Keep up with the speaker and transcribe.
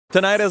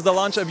Tonight is the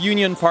launch of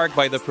Union Park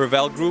by the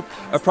Prével Group,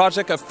 a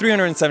project of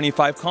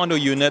 375 condo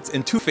units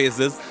in 2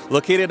 phases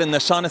located in the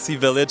Shaughnessy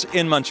Village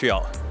in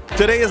Montreal.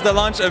 Today is the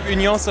launch of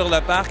Union sur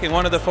le Parc, and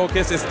one of the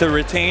focus is to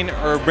retain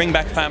or bring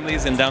back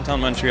families in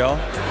downtown Montreal.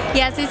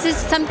 Yes, this is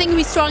something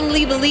we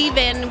strongly believe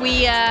in.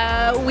 We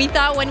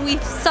thought when we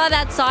saw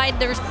that site,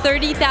 there's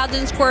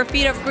 30,000 square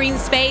feet of green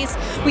space.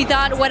 We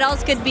thought what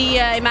else could be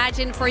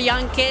imagined for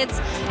young kids.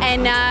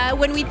 And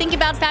when we think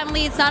about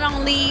family, it's not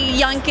only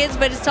young kids,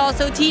 but it's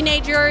also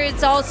teenager.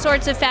 It's all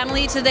sorts of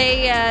family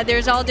today.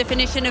 There's all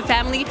definition of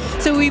family.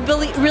 So we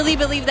really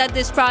believe that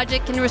this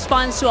project can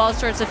respond to all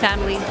sorts of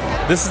family.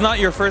 This is not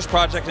your first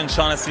project in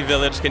Shaughnessy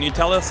Village. Can you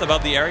tell us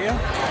about the area?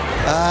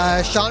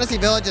 Shaughnessy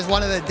Village is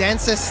one of the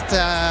densest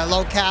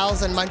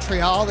locales in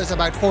Montreal. There's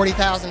about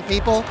 40,000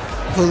 people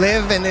who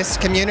live in this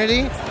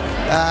community.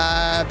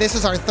 This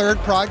is our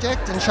 3rd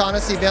project in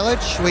Shaughnessy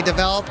Village. We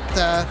developed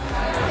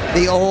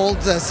the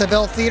old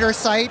Seville Theatre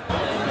site,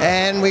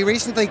 and we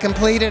recently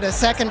completed a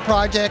 2nd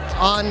project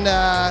on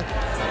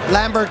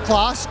Lambert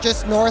Closs,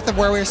 just north of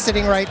where we're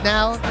sitting right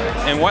now.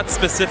 And what's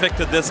specific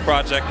to this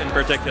project in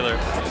particular?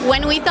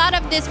 When we thought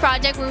of this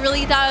project, we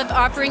really thought of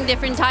offering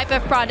different type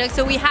of products.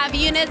 So we have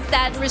units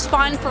that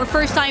respond for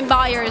first-time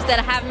buyers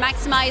that have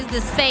maximized the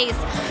space.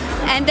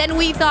 And then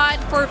we thought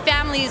for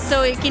families,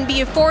 so it can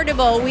be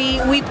affordable.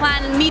 We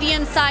plan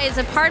medium-sized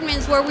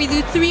apartments where we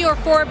do 3 or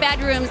 4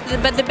 bedrooms,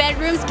 but the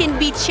bedrooms can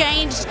be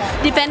changed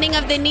depending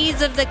on the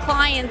needs of the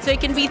client. So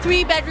it can be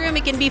 3 bedroom,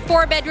 it can be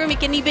 4 bedroom, it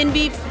can even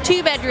be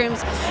 2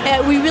 bedrooms.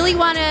 We really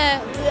want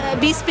to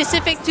be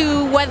specific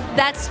to what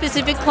that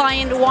specific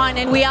client wants.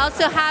 And we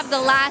also have the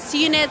last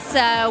units,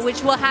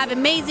 which will have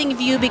amazing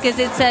view because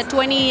it's a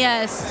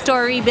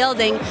 20-story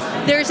building.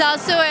 There's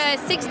also a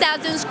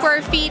 6,000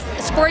 square feet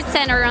sports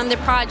center on the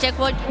project,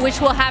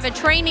 which will have a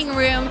training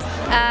room,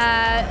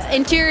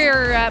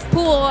 interior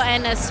pool,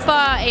 and a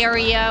spa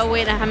area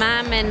with a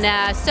hammam and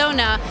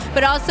sauna.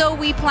 But also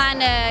we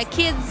plan a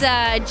kids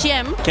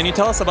gym. Can you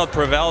tell us about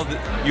Prével?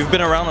 You've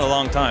been around a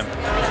long time.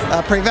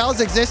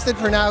 Prével's existed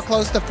for now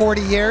close to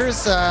 40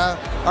 years.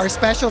 Our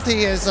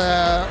specialty is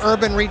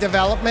urban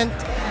redevelopment,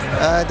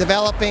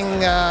 developing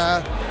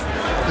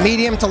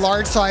medium to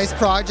large size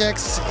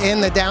projects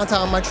in the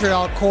downtown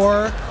Montreal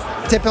core.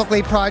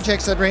 Typically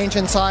projects that range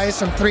in size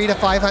from 300 to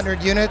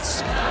 500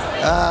 units,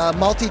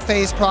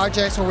 multi-phase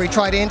projects where we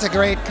try to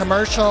integrate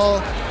commercial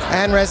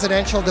and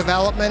residential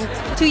development.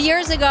 2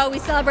 years ago we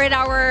celebrated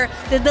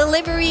the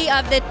delivery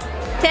of the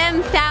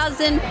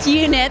 10,000th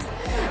unit.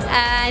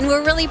 And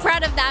we're really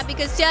proud of that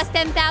because just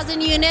 10,000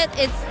 units,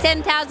 it's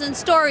 10,000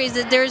 stories.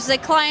 There's a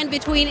client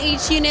between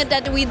each unit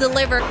that we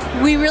deliver.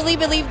 We really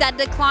believe that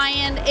the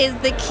client is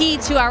the key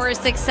to our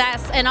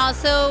success. And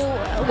also,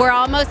 we're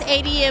almost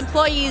 80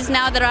 employees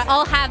now that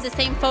all have the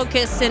same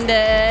focus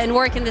and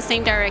work in the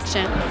same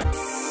direction.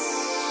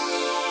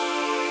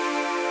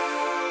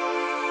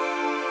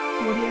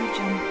 Audio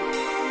Jungle.